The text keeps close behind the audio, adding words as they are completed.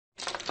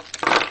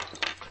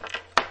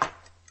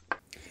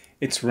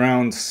It's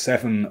round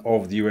 7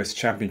 of the US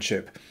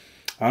Championship.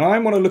 And I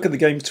want to look at the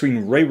game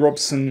between Ray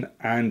Robson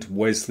and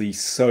Wesley.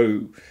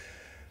 So,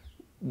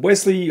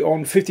 Wesley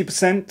on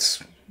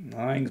 50%.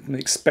 I'm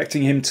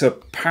expecting him to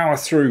power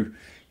through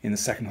in the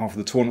second half of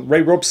the tournament.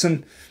 Ray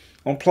Robson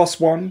on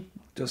 +1,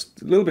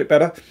 just a little bit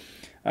better.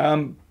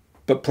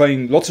 But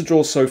playing lots of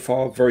draws so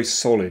far, very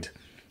solid.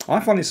 I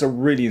find it's a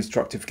really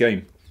instructive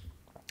game.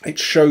 It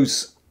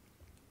shows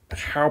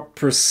how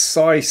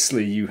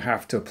precisely you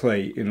have to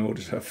play in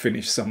order to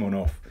finish someone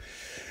off.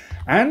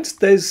 And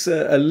there's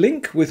a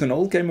link with an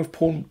old game of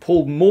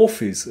Paul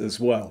Morphy's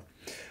as well.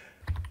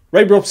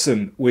 Ray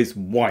Robson with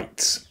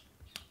white,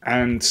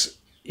 and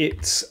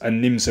it's a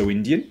Nimzo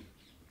Indian.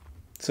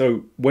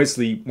 So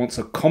Wesley wants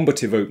a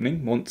combative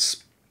opening,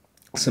 wants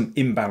some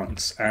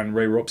imbalance, and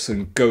Ray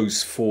Robson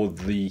goes for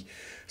the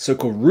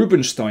so-called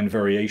Rubinstein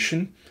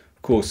variation.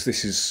 Of course,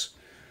 this is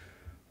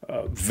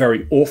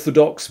very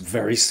orthodox,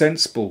 very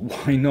sensible.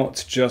 Why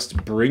not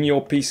just bring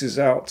your pieces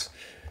out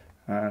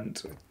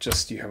and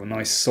just you have a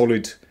nice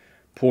solid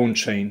pawn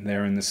chain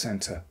there in the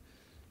center.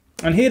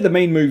 And here the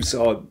main moves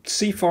are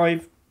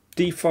c5,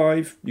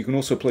 d5. You can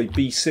also play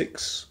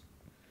b6.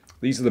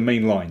 These are the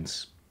main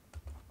lines.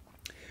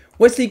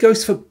 Wesley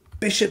goes for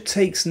bishop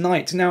takes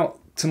knight. Now,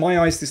 to my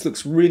eyes, this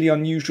looks really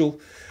unusual.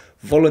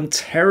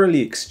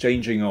 Voluntarily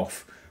exchanging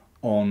off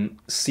on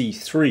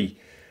c3.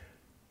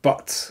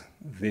 But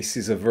this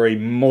is a very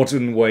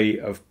modern way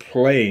of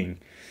playing,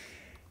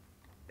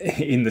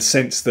 in the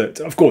sense that,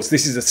 of course,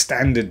 this is a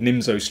standard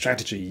Nimzo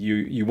strategy.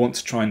 You want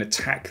to try and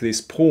attack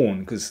this pawn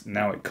because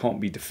now it can't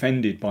be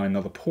defended by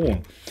another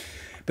pawn.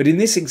 But in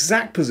this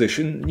exact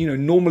position,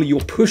 normally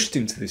you're pushed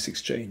into this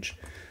exchange.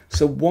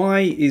 So why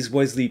is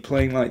Wesley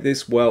playing like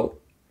this? Well,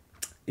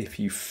 if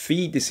you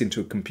feed this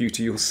into a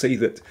computer, you'll see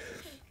that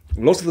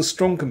a lot of the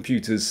strong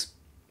computers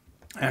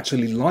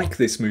actually like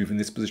this move in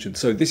this position.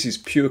 So this is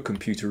pure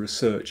computer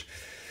research.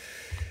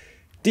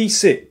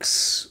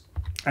 d6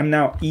 and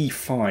now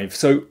e5.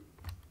 So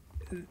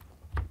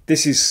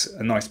this is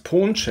a nice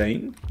pawn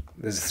chain.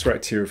 There's a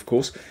threat here, of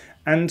course.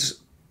 And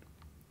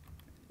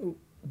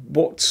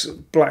what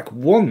black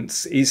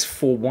wants is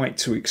for white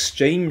to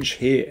exchange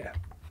here.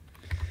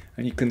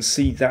 And you can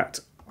see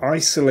that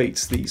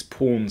isolates these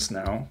pawns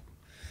now.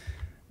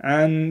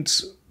 And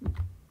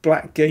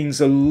black gains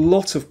a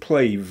lot of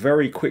play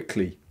very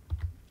quickly.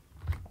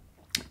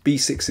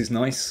 b6 is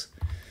nice.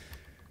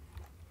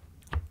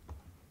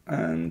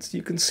 And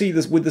you can see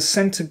this with the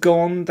center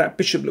gone, that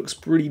bishop looks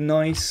pretty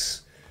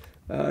nice.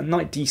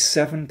 Knight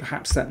d7,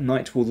 perhaps that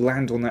knight will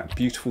land on that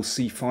beautiful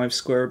c5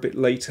 square a bit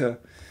later.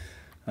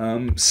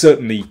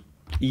 Certainly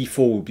e4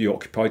 will be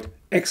occupied.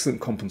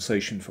 Excellent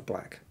compensation for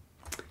black.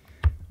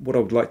 What I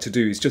would like to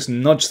do is just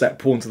nudge that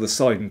pawn to the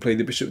side and play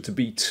the bishop to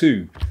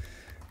b2.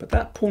 But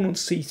that pawn on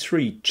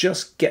c3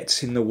 just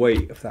gets in the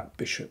way of that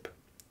bishop.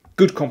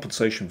 Good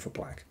compensation for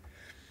black.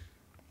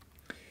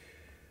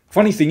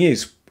 Funny thing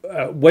is,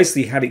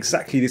 Wesley had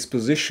exactly this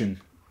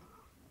position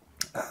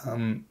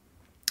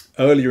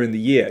earlier in the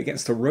year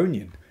against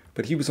Aronian,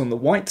 but he was on the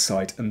white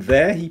side, and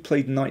there he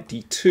played knight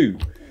d2,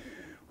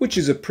 which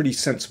is a pretty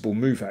sensible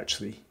move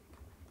actually.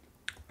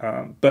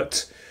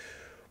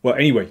 Well,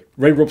 anyway,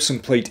 Ray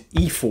Robson played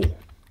e4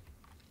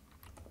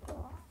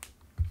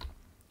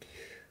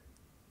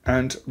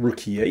 and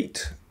rook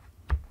e8.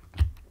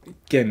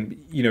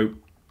 Again,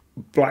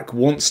 black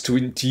wants to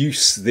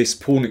induce this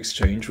pawn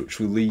exchange, which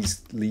will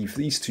leave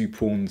these two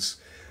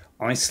pawns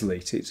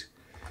isolated,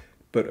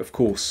 but of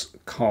course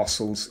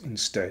castles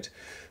instead.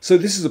 So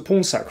this is a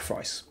pawn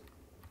sacrifice,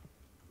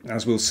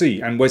 as we'll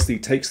see, and Wesley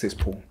takes this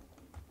pawn.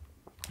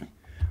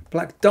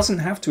 Black doesn't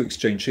have to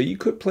exchange here. You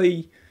could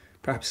play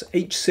perhaps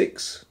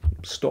h6,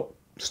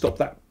 stop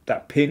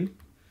that pin,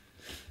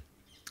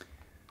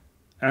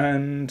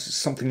 and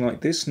something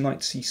like this, knight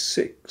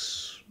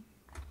c6.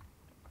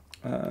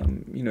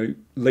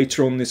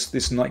 Later on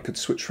this knight could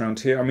switch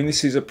around here. I mean,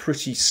 this is a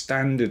pretty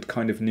standard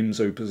kind of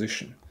Nimzo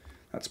position.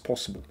 That's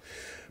possible.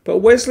 But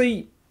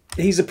Wesley,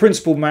 he's a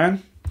principled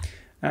man,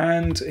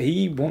 and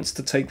he wants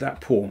to take that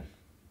pawn.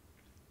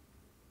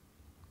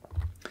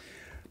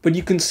 But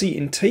you can see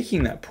in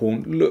taking that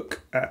pawn,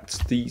 look at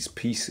these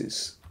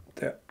pieces.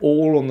 They're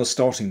all on the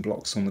starting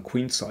blocks on the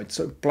queen side,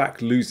 so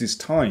black loses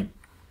time.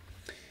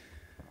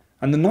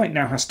 And the knight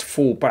now has to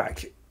fall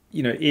back.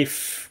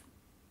 If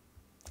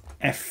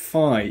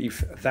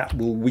f5, that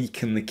will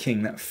weaken the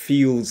king. That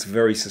feels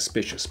very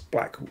suspicious.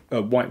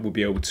 White will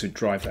be able to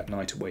drive that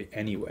knight away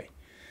anyway.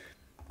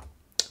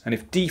 And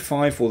if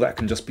d5, well, that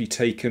can just be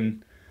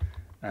taken,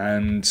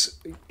 and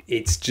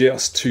it's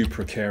just too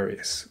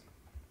precarious.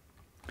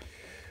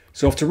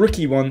 So after rook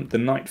e1, the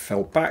knight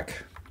fell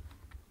back.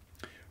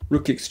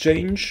 Rook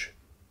exchange.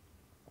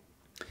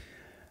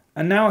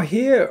 And now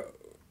here,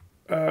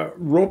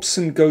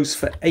 Robson goes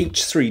for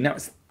h3. Now,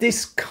 it's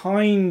this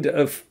kind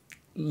of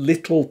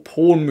little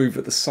pawn move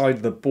at the side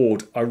of the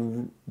board I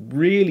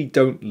really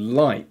don't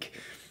like.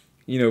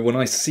 When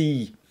I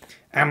see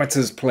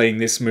amateurs playing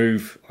this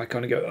move, I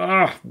kind of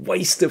go,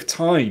 waste of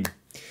time.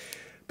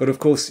 But of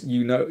course,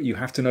 you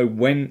have to know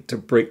when to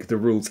break the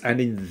rules.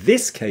 And in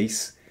this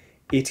case,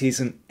 it is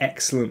an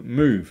excellent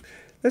move.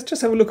 Let's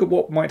just have a look at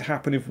what might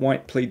happen if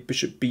white played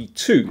bishop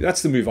b2.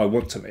 That's the move I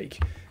want to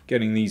make,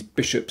 getting these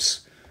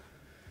bishops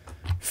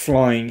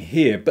flying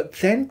here. But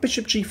then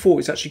bishop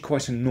g4 is actually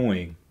quite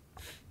annoying.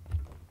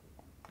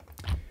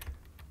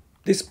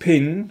 This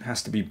pin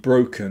has to be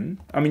broken.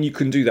 I mean, you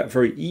can do that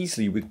very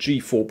easily with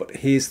g4, but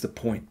here's the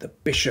point. The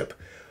bishop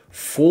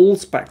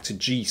falls back to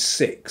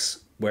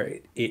g6, where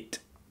it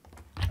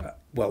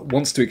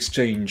wants to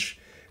exchange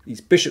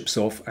these bishops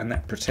off, and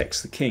that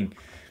protects the king.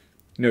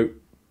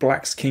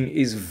 Black's king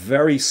is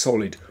very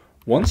solid.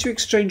 Once you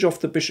exchange off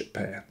the bishop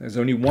pair, there's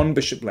only one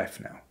bishop left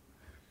now,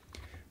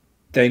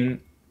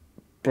 then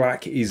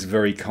black is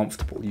very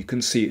comfortable. You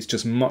can see it's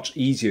just much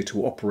easier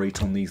to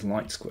operate on these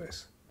light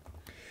squares.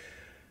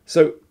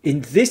 So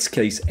in this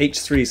case,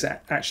 h3 is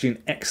actually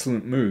an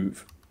excellent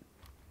move,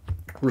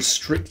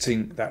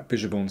 restricting that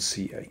bishop on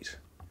c8.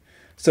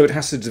 So it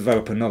has to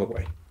develop another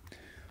way.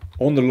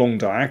 On the long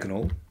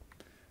diagonal,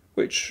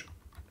 which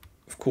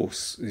of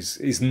course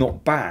is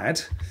not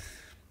bad,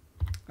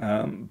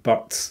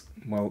 but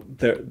well,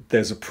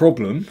 there's a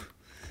problem.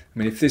 I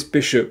mean, if this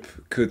bishop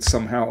could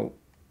somehow,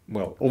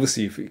 well,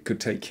 obviously if it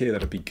could take here,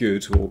 that'd be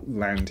good, or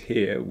land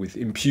here with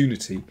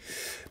impunity.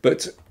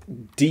 But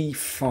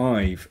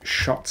d5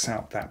 shuts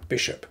out that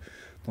bishop.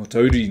 Not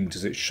only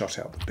does it shut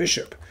out the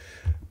bishop,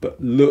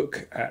 but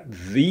look at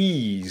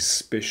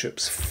these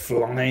bishops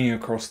flying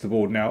across the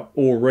board. Now,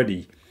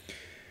 already,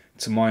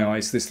 to my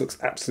eyes, this looks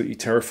absolutely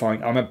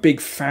terrifying. I'm a big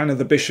fan of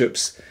the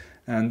bishops,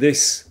 and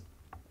this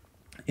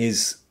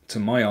is, to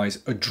my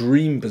eyes, a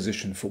dream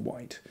position for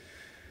white,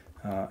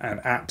 and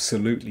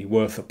absolutely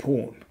worth a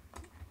pawn.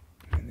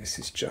 And this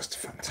is just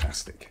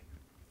fantastic.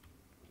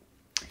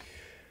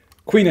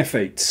 Queen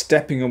f8,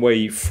 stepping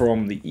away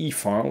from the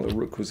e-file. The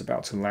rook was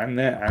about to land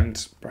there,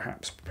 and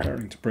perhaps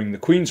preparing to bring the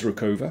queen's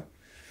rook over.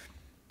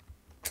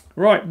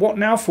 Right, what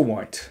now for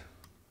white?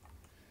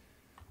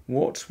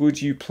 What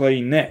would you play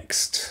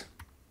next?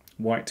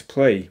 White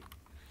play.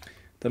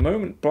 The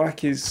moment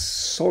black is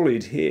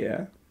solid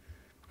here,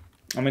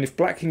 I mean, if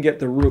black can get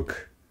the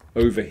rook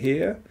over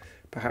here,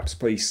 perhaps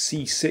play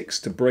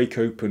c6 to break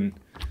open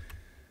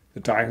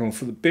the diagonal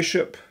for the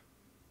bishop,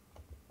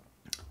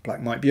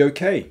 black might be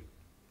okay.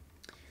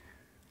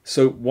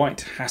 So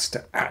white has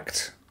to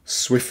act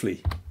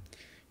swiftly.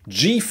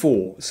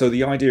 g4, so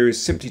the idea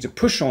is simply to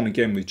push on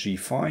again with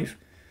g5,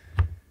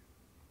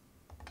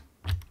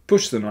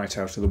 push the knight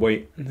out of the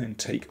way, and then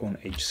take on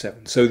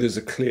h7. So there's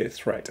a clear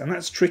threat, and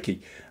that's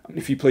tricky. I mean,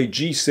 if you play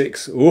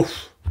g6,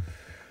 oof,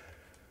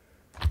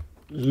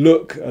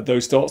 look at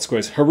those dark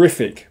squares,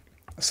 horrific.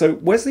 So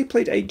Wesley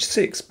played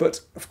h6,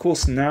 but of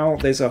course now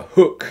there's a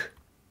hook.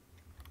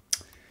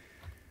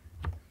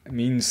 It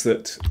means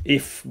that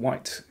if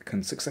white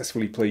can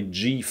successfully play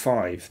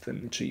g5,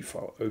 then the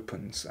g-file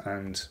opens,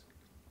 and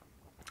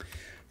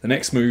the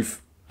next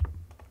move,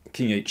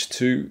 king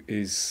h2,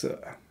 is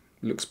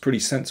looks pretty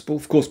sensible.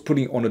 Of course,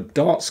 putting it on a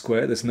dark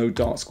square. There's no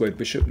dark squared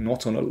bishop,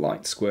 not on a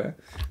light square.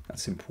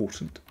 That's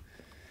important.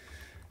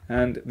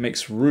 And it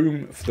makes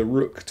room for the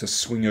rook to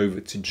swing over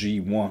to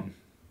g1.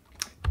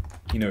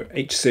 You know,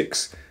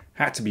 h6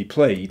 had to be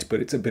played, but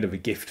it's a bit of a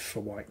gift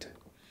for white.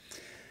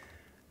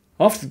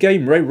 After the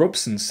game, Ray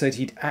Robson said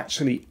he'd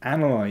actually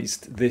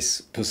analysed this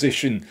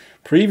position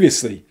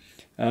previously.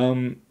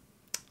 He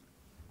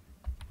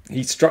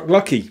struck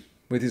lucky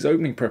with his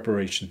opening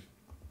preparation.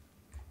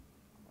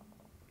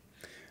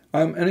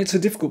 And it's a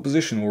difficult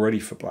position already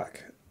for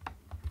black.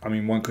 I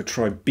mean, one could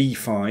try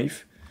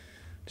b5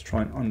 to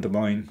try and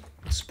undermine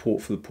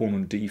support for the pawn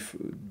on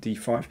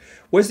d5.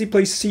 Wesley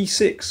plays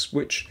c6,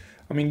 which,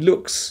 I mean,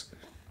 looks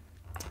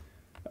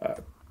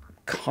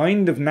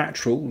kind of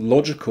natural,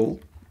 logical,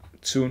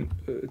 to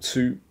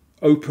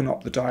open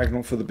up the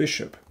diagonal for the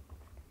bishop.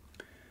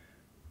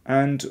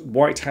 And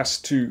white has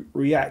to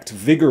react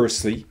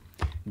vigorously.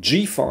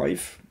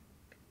 g5,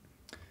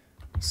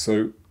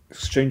 so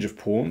exchange of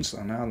pawns,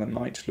 and now the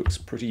knight looks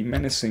pretty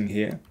menacing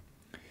here.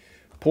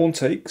 Pawn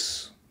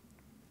takes,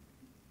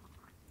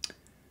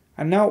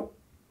 and now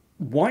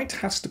white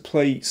has to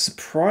play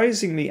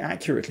surprisingly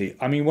accurately.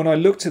 I mean, when I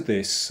looked at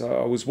this,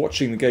 I was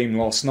watching the game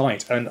last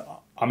night, and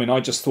I mean, I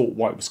just thought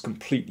white was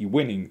completely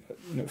winning.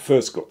 When it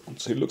first got on,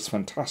 so it looks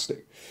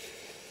fantastic.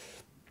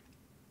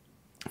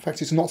 In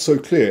fact, it's not so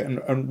clear,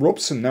 and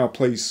Robson now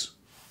plays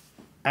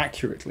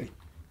accurately.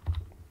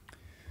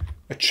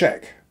 A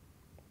check.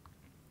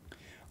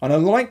 And I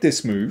like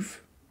this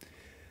move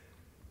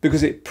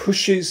because it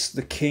pushes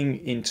the king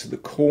into the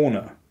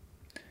corner,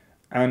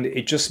 and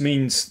it just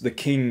means the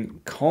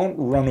king can't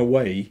run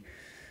away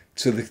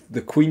to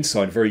the queen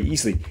side very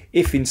easily.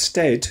 If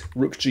instead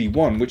rook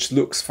g1, which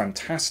looks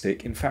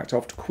fantastic, in fact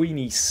after queen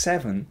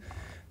e7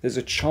 there's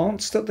a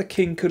chance that the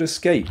king could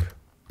escape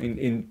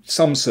in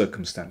some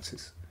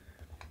circumstances.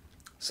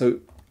 So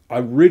I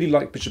really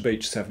like bishop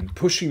h7,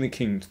 pushing the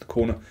king to the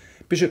corner.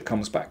 Bishop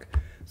comes back,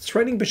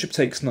 threatening bishop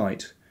takes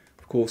knight.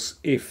 Of course,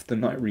 if the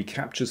knight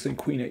recaptures, then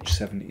queen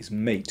h7 is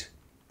mate.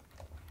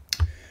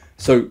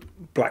 So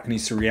black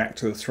needs to react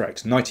to the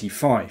threat. Knight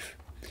e5,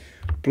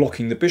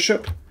 blocking the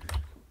bishop,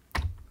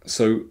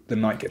 so the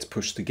knight gets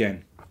pushed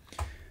again.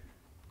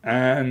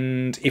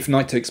 And if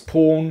knight takes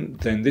pawn,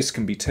 then this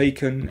can be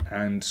taken,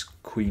 and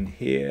queen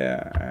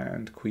here,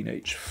 and queen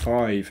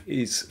h5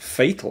 is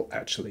fatal,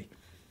 actually,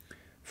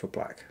 for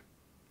black.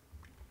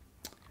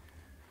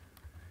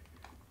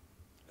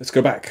 Let's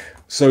go back.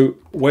 So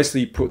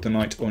Wesley put the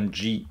knight on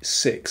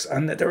g6,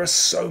 and there are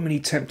so many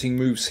tempting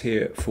moves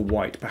here for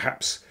white.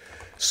 Perhaps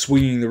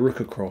swinging the rook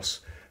across,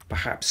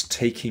 perhaps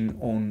taking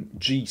on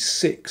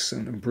g6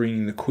 and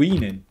bringing the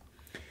queen in.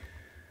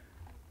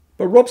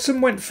 But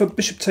Robson went for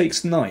bishop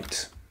takes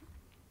knight,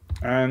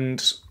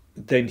 and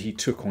then he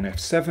took on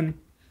f7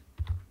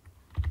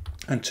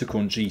 and took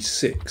on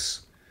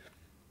g6.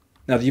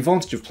 Now the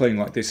advantage of playing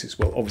like this is,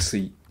 well,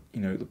 obviously, you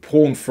know, the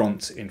pawn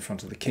front in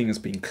front of the king has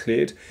been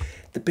cleared.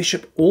 The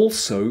bishop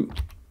also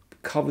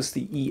covers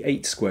the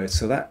e8 square,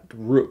 so that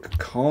rook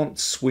can't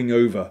swing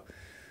over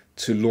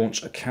to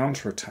launch a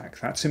counterattack.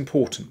 That's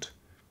important.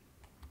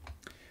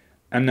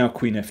 And now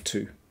queen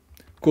f2.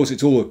 Of course,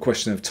 it's all a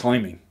question of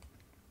timing.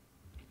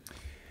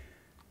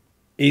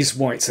 Is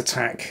white's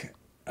attack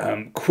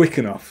quick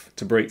enough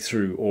to break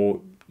through,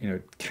 or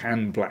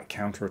can black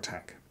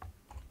counterattack?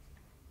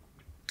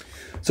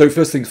 So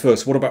first things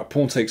first, what about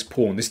pawn takes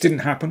pawn? This didn't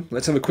happen.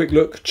 Let's have a quick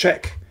look.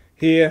 Check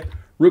here.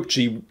 Rook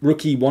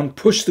e1.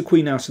 Push the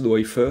queen out of the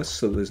way first,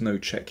 so there's no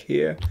check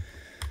here.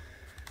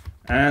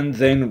 And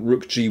then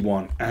rook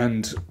g1.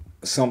 And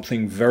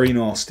something very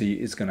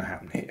nasty is going to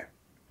happen here.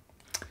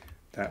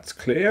 That's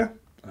clear.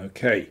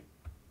 Okay.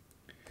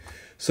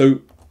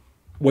 So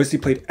Wesley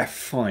played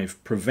f5,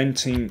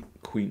 preventing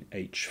queen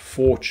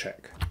h4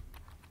 check.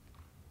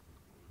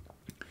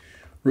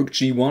 Rook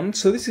g1.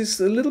 So this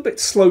is a little bit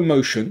slow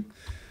motion.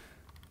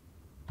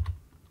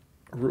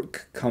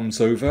 Rook comes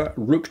over.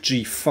 Rook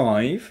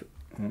g5.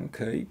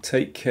 Okay,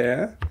 take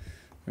care.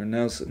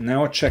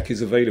 Now a check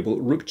is available.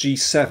 Rook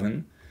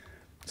g7.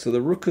 So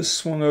the rook has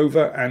swung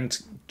over and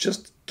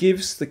just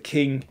gives the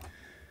king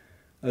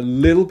a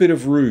little bit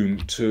of room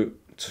to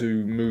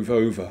move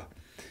over.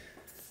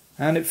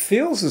 And it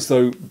feels as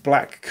though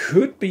black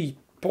could be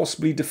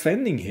possibly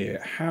defending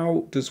here.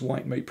 How does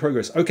white make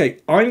progress? Okay,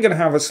 I'm going to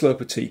have a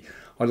slurp of tea.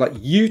 I'd like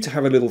you to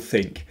have a little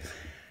think.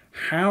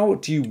 How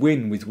do you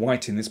win with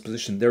white in this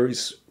position? There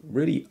is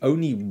really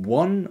only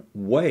one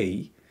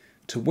way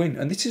to win,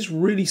 and this is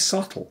really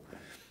subtle.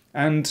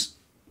 And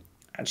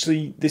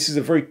actually, this is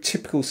a very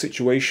typical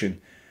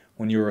situation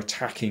when you're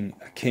attacking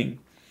a king.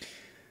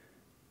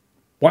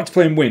 White to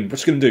play and win.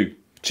 What's going to do?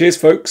 Cheers,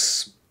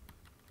 folks.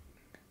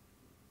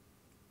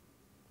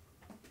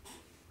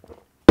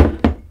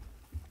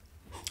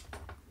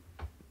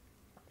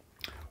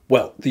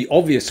 Well, the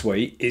obvious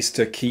way is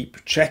to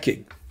keep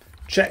checking.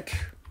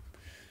 Check.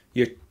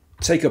 You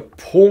take a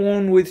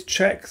pawn with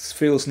checks,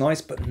 feels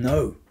nice, but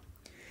no.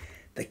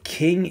 The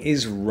king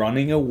is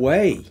running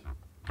away.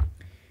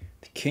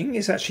 The king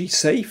is actually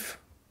safe.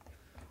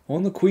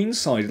 On the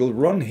queen's side, it'll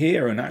run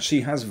here and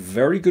actually has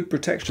very good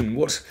protection.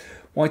 What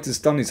white has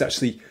done is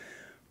actually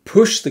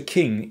push the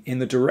king in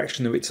the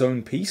direction of its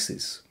own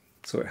pieces.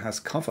 So it has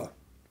cover.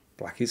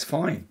 Black is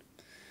fine.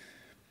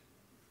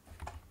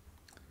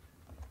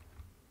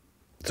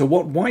 So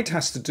what white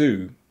has to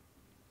do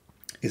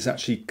is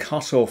actually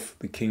cut off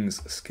the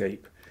king's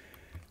escape.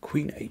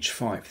 Queen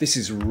h5. This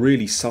is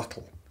really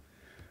subtle.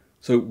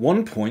 So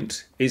one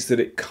point is that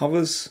it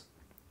covers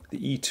the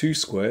e2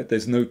 square.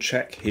 There's no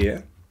check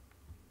here.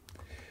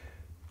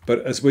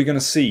 But as we're going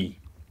to see,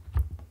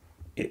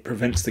 it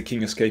prevents the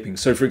king escaping.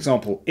 So for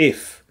example,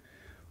 if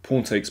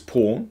pawn takes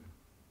pawn,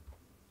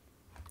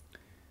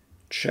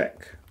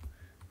 check.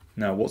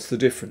 Now what's the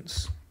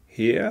difference?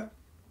 Here,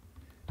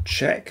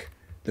 check.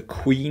 The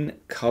queen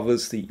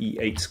covers the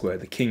e8 square.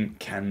 The king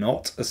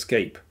cannot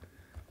escape.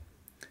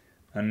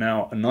 And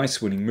now a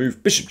nice winning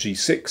move. Bishop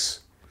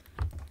g6.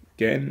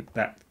 Again,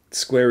 that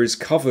square is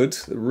covered.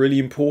 Really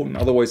important.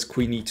 Otherwise,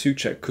 queen e2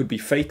 check could be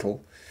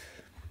fatal.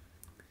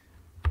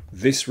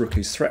 This rook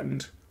is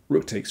threatened.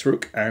 Rook takes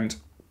rook and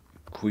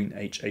queen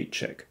h8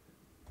 check.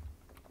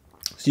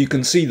 So you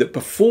can see that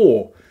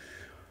before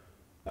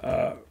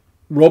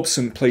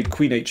Robson played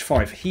queen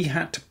h5, he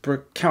had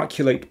to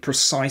calculate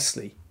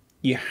precisely.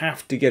 You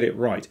have to get it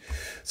right.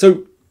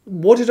 So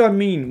what did I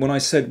mean when I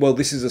said, well,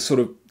 this is a sort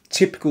of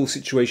typical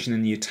situation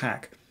in the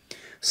attack?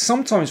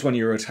 Sometimes when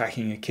you're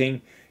attacking a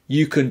king,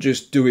 you can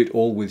just do it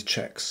all with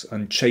checks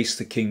and chase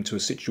the king to a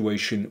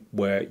situation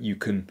where you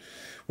can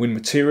win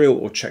material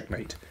or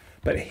checkmate.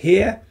 But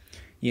here,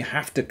 you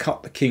have to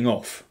cut the king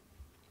off.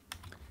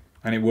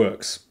 And it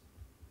works.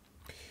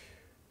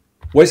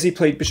 Wesley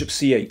played bishop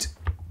c8,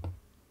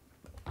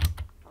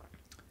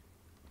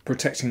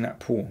 protecting that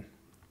pawn.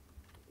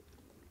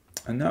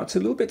 And now it's a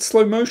little bit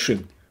slow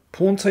motion.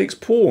 Pawn takes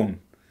pawn.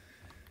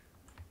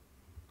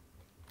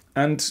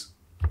 And,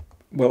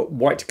 well,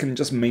 white can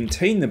just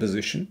maintain the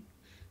position.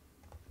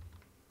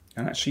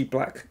 And actually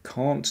black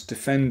can't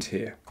defend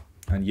here.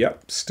 And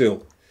yep,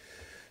 still,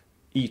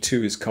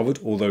 e2 is covered,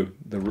 although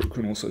the rook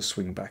can also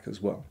swing back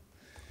as well.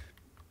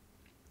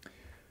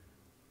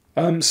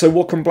 So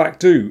what can black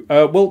do?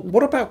 Well,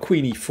 what about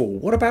queen e4?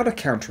 What about a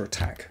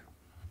counterattack?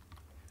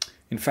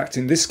 In fact,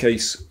 in this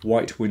case,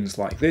 white wins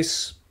like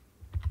this.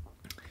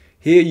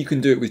 Here you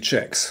can do it with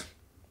checks.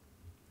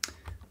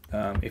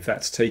 If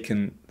that's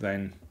taken,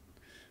 then,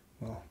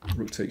 well,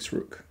 rook takes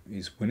rook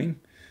is winning.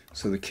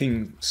 So the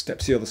king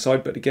steps the other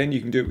side, but again,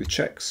 you can do it with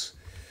checks.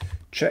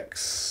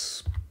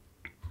 Checks.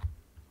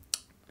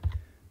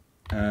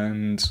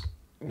 And,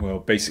 well,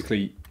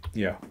 basically,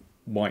 yeah,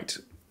 white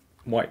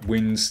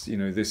wins. You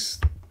know, this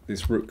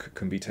rook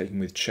can be taken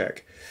with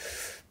check.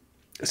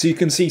 So you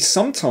can see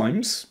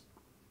sometimes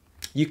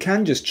you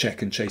can just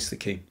check and chase the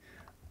king.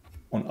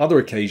 On other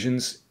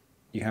occasions,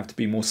 you have to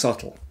be more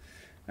subtle.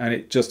 And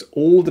it just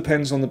all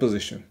depends on the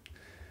position.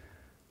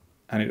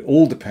 And it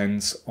all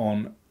depends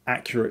on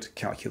accurate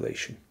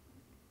calculation.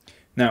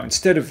 Now,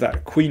 instead of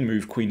that queen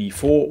move, queen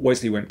e4,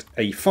 Wesley went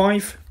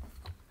a5.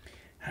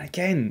 And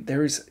again,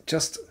 there is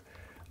just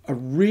a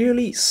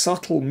really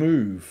subtle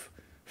move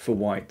for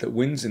white that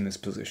wins in this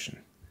position.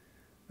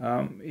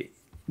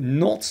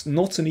 Not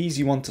an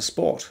easy one to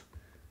spot.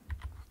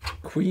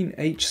 Queen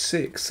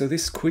h6. So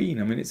this queen,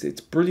 I mean,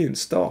 it's brilliant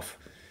stuff.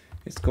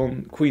 It's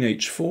gone queen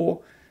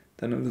h4,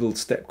 then a little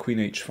step queen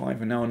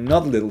h5, and now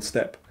another little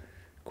step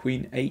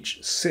queen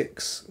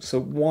h6. So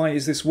why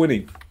is this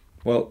winning?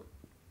 Well,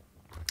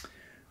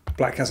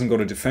 black hasn't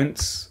got a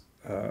defense.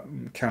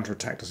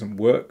 Counterattack doesn't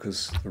work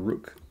because the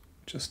rook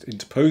just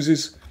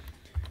interposes.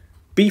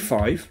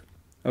 b5.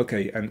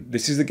 Okay, and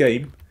this is the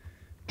game.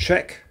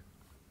 Check.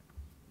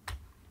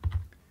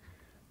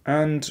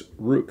 And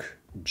rook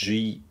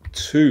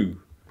g2.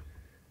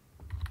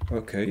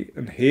 Okay,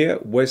 and here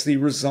Wesley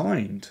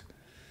resigned.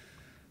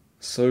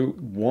 So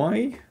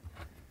why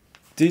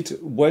did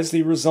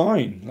Wesley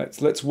resign?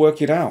 Let's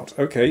work it out.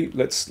 Okay,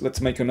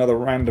 let's make another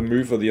random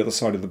move on the other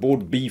side of the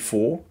board.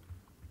 b4.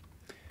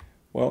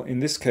 Well, in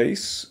this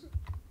case,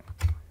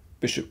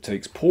 bishop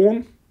takes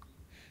pawn.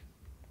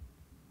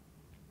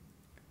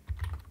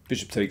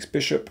 Bishop takes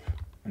bishop,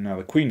 and now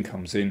the queen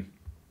comes in.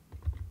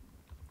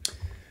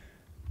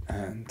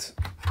 And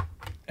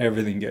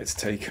everything gets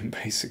taken,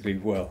 basically.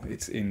 Well,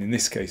 it's in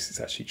this case, it's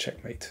actually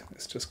checkmate.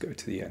 Let's just go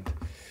to the end.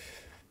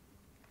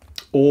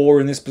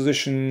 Or in this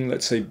position,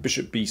 let's say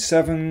bishop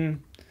b7.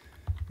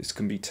 This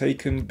can be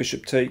taken.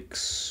 Bishop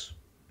takes.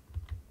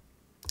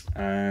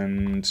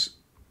 And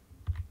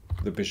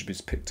the bishop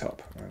is picked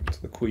up. And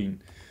the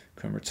queen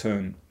can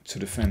return to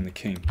defend the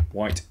king.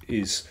 White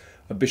is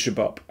a bishop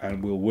up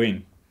and will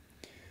win.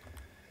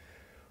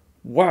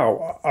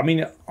 Wow. I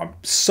mean, I'm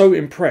so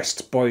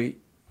impressed by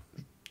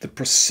the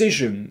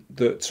precision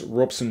that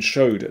Robson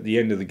showed at the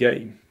end of the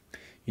game.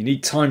 You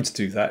need time to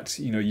do that.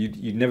 You know,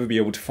 you'd never be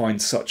able to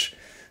find such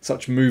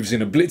moves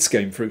in a blitz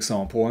game, for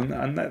example,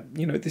 and that,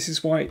 you know, this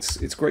is why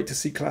it's great to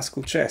see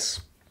classical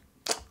chess.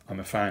 I'm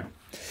a fan.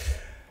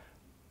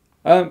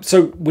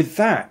 So with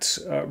that,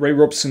 Ray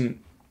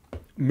Robson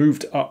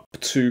moved up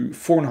to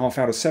 4.5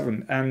 out of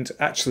 7, and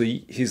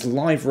actually his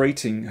live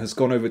rating has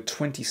gone over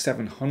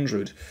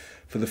 2,700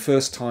 for the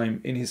first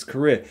time in his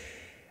career.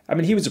 I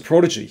mean, he was a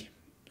prodigy.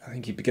 I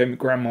think he became a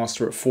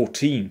grandmaster at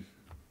 14.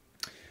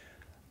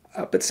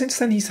 But since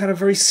then, he's had a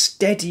very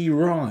steady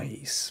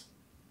rise.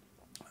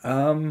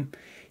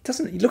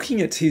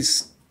 Looking at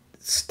his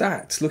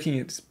stats, looking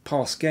at his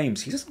past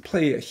games, he doesn't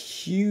play a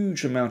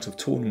huge amount of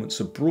tournaments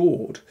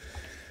abroad.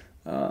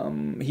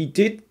 He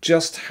did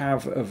just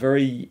have a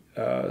very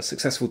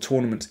successful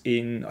tournament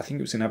in, I think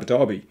it was in Abu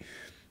Dhabi,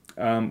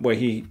 where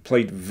he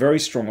played very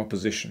strong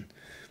opposition.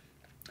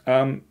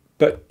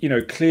 But, you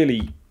know,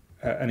 clearly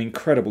an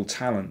incredible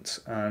talent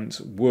and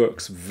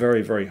works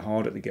very, very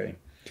hard at the game.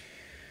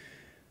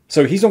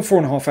 So he's on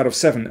 4.5 out of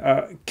 7.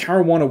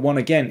 Caruana won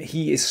again.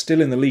 He is still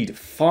in the lead.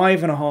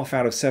 5.5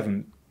 out of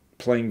 7,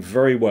 playing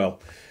very well.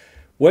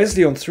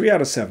 Wesley on 3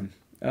 out of 7.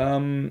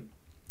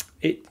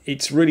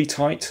 It's really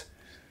tight.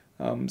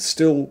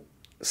 Still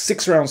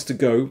 6 rounds to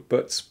go,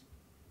 but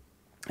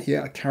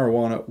yeah,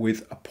 Caruana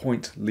with a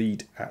point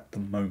lead at the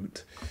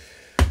moment.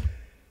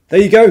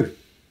 There you go.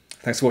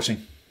 Thanks for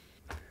watching.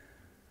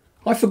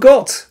 I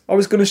forgot. I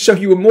was going to show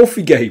you a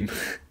Morphy game.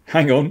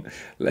 Hang on.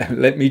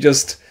 Let me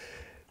just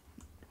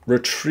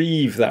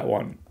retrieve that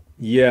one.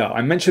 Yeah,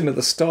 I mentioned at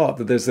the start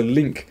that there's a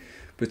link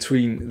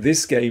between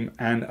this game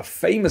and a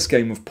famous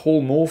game of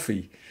Paul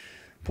Morphy.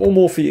 Paul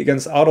Morphy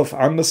against Adolf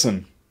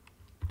Anderssen.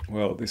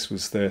 Well, this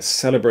was their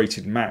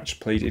celebrated match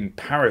played in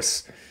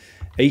Paris,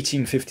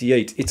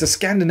 1858. It's a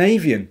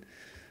Scandinavian.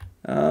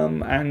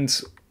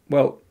 And,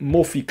 well,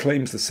 Morphy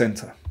claims the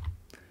centre.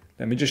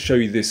 Let me just show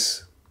you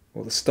this,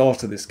 or the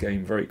start of this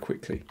game very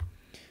quickly.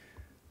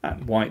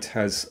 And white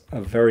has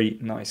a very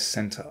nice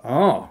centre.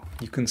 Ah,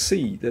 you can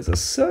see there's a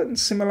certain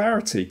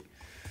similarity.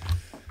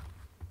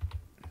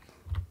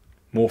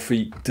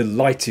 Morphy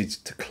delighted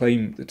to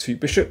claim the 2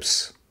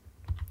 bishops.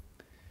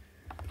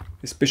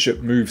 This bishop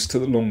moves to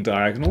the long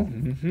diagonal.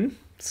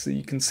 So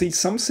you can see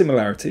some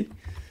similarity.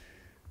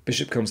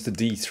 Bishop comes to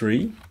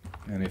d3.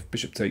 And if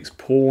bishop takes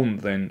pawn,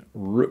 then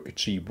rook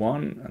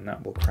g1. And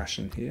that will crash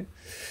in here.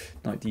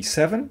 Knight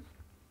d7.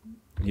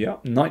 Yeah,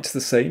 knight's the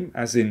same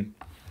as in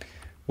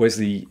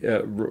Wesley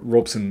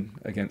Robson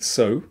against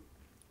So.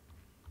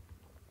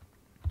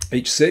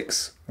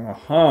 H6.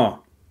 Aha.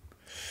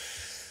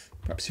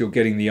 Perhaps you're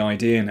getting the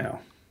idea now.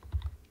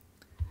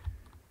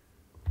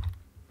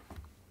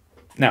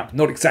 Now,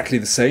 not exactly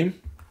the same.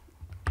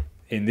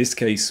 In this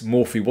case,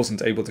 Morphy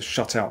wasn't able to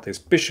shut out this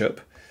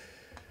bishop.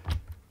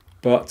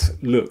 But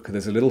look,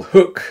 there's a little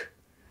hook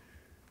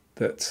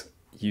that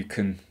you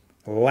can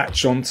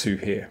latch onto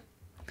here.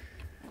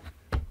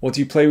 What do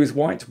you play with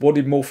white? What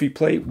did Morphy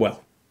play?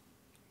 Well,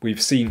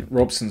 we've seen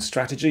Robson's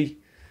strategy.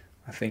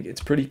 I think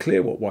it's pretty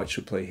clear what white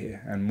should play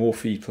here. And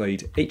Morphy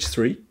played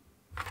h3,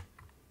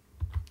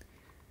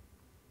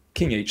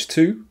 king h2.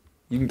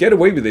 You can get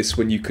away with this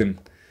when you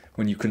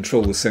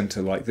control the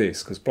center like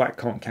this, because black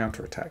can't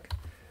counterattack.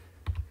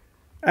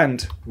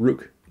 And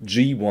rook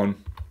g1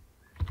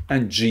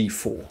 and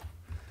g4.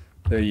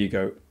 There you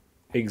go.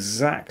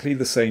 Exactly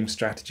the same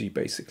strategy,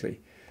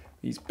 basically.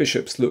 These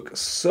bishops look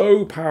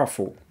so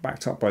powerful,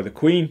 backed up by the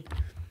queen.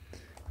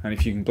 And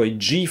if you can play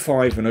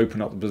g5 and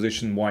open up the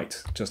position,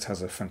 white just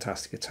has a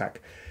fantastic attack.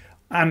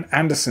 And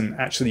Anderson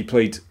actually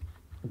played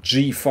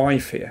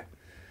g5 here.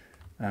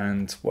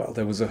 And, well,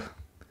 there was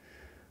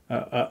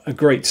a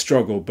great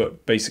struggle,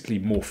 but basically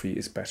Morphy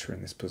is better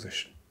in this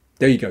position.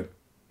 There you go.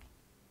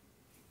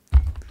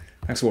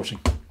 Thanks for watching.